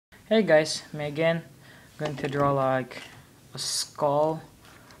Hey guys, me again. I'm going to draw like a skull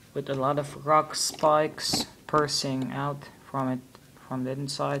with a lot of rock spikes pursing out from it from the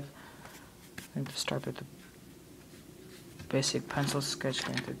inside. I'm going to start with a basic pencil sketch,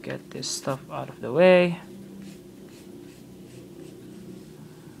 going to get this stuff out of the way.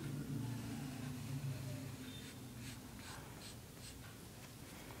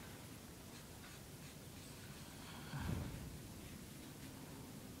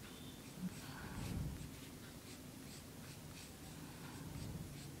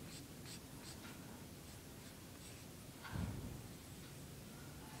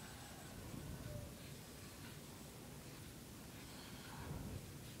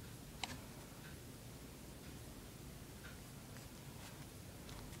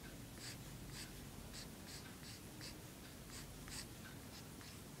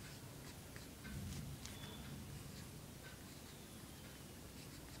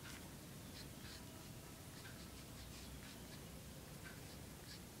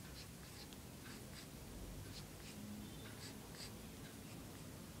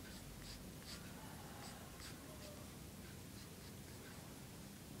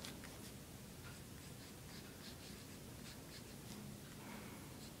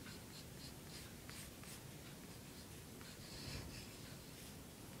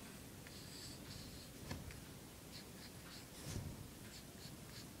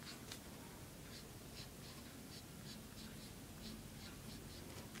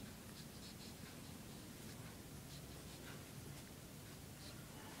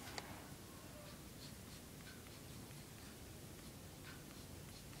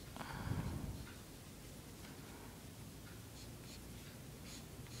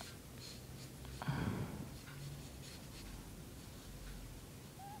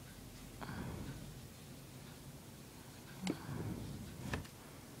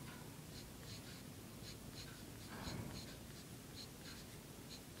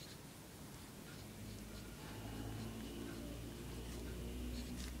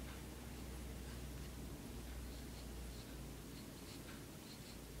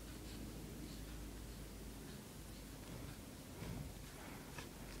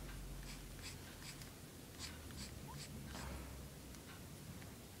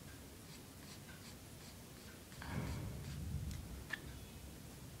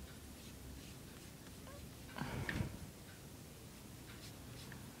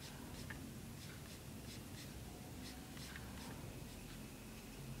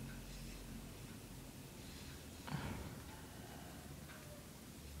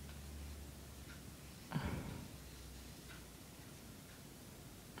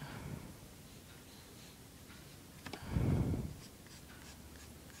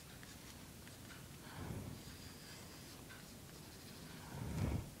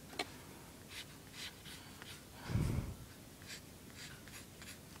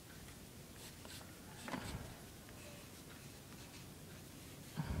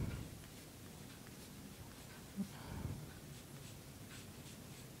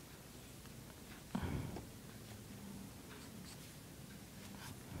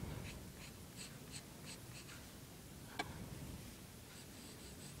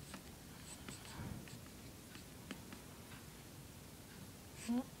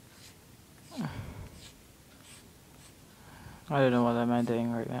 I don't know what am I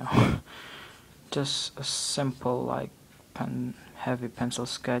doing right now. Just a simple like heavy pencil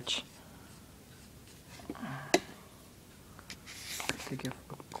sketch. To give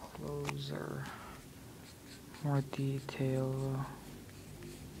a closer, more detail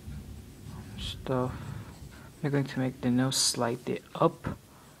stuff. We're going to make the nose slightly up.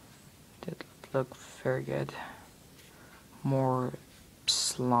 That look very good. More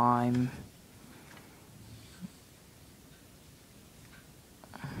slime.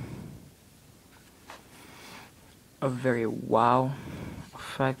 A very wow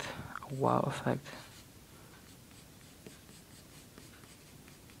effect. A wow effect.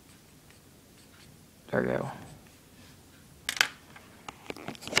 There we go.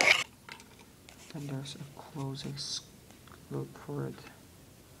 And there's a closing look for it.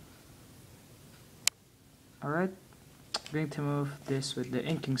 Alright, I'm going to move this with the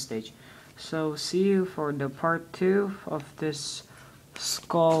inking stage. So see you for the part 2 of this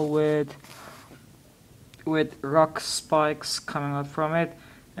skull with rock spikes coming out from it.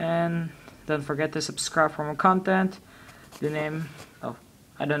 And don't forget to subscribe for more content. The name, oh,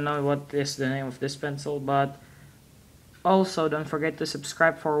 I don't know what is the name of this pencil, but also don't forget to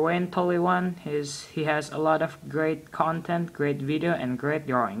subscribe for Wayne Tully1. He has a lot of great content, great video, and great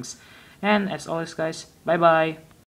drawings. And as always guys, bye bye.